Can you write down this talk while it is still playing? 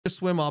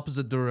swim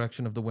opposite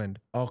direction of the wind.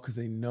 Oh, because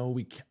they know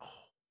we can't. Oh.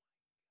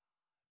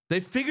 They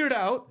figured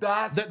out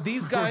that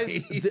these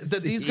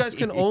guys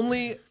can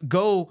only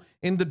go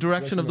in the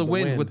direction of the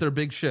wind with their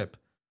big ship,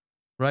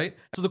 right?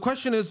 So the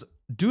question is,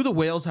 do the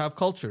whales have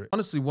culture?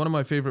 Honestly, one of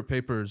my favorite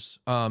papers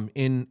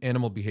in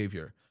animal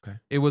behavior. Okay.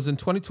 It was in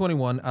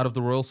 2021 out of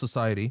the Royal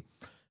Society.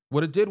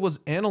 What it did was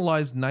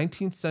analyze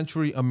 19th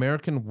century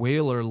American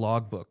whaler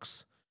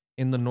logbooks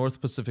in the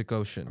North Pacific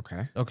Ocean.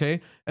 Okay.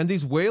 Okay. And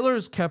these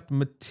whalers kept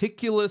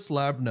meticulous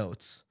lab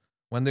notes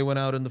when they went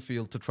out in the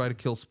field to try to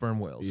kill sperm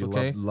whales. You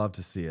okay. love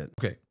to see it.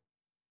 Okay.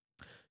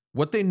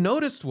 What they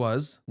noticed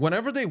was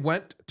whenever they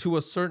went to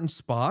a certain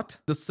spot,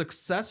 the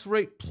success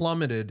rate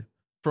plummeted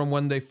from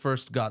when they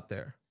first got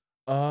there.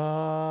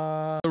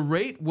 The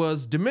rate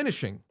was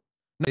diminishing.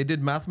 They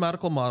did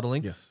mathematical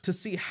modeling to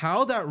see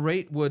how that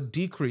rate would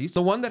decrease.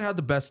 The one that had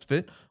the best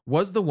fit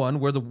was the one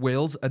where the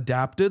whales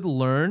adapted,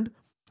 learned,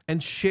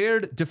 and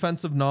shared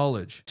defensive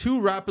knowledge too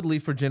rapidly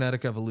for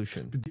genetic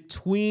evolution.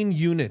 Between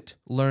unit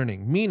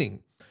learning,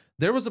 meaning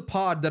there was a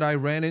pod that I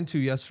ran into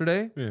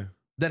yesterday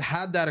that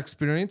had that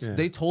experience.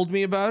 They told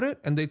me about it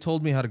and they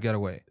told me how to get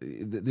away.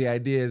 The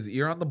idea is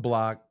you're on the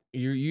block.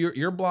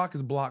 Your block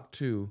is block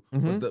 2,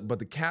 but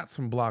the cats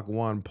from block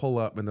 1 pull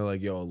up and they're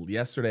like, yo,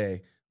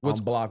 yesterday on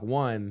block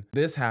 1,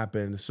 this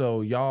happened.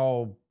 So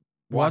y'all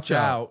watch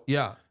out.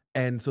 Yeah.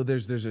 And so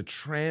there's a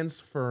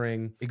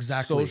transferring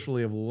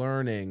socially of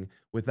learning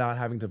without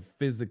having to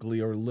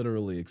physically or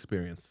literally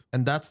experience.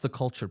 And that's the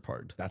culture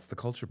part. That's the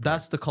culture part.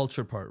 That's the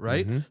culture part,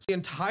 right? So the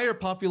entire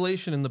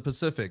population in the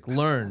Pacific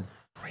learned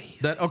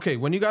that, okay,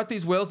 when you got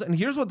these whales, and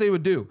here's what they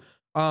would do.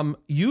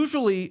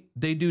 Usually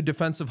they do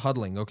defensive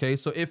huddling. Okay.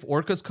 So if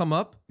orcas come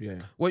up,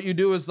 what you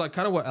do is like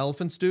kind of what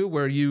elephants do,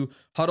 where you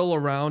huddle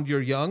around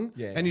your young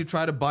and you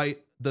try to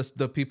bite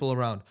the people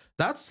around.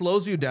 That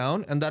slows you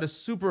down, and that is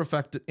super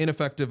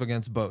ineffective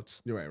against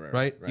boats. You're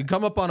right. You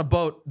come up on a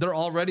boat, they're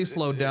already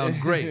slowed down.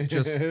 Great.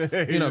 Just,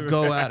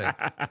 go at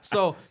it.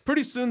 So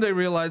pretty soon they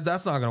realized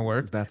that's not going to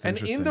work. That's and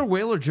in their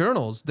whaler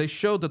journals, they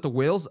showed that the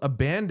whales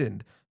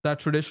abandoned that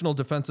traditional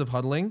defensive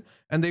huddling,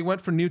 and they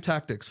went for new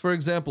tactics. For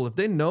example, if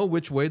they know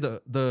which way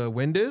the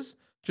wind is,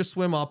 just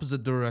swim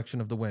opposite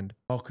direction of the wind.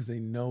 Oh, because they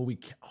know we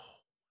can't. Oh.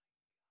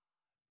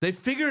 They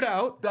figured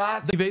out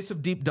the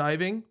evasive deep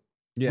diving,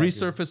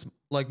 resurface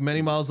like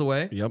many miles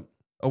away,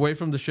 away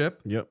from the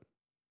ship,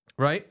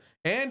 right?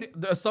 And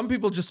some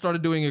people just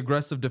started doing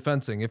aggressive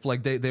defensing. If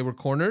like they were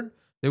cornered,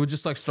 they would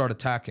just like start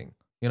attacking.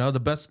 The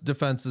best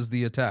defense is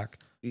the attack.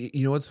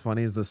 You know what's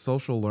funny is the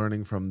social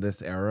learning from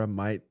this era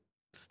might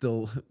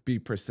still be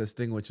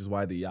persisting, which is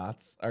why the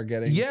yachts are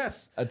getting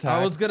attacked.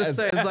 I was gonna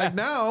say, it's like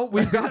now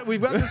we've got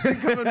this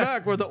thing coming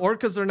back where the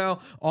orcas are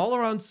now all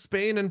around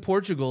Spain and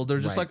Portugal. They're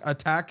just like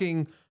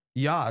attacking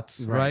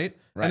yachts, right?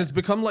 And it's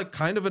become like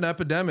kind of an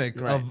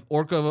epidemic of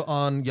orca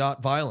on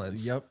yacht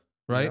violence.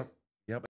 Right?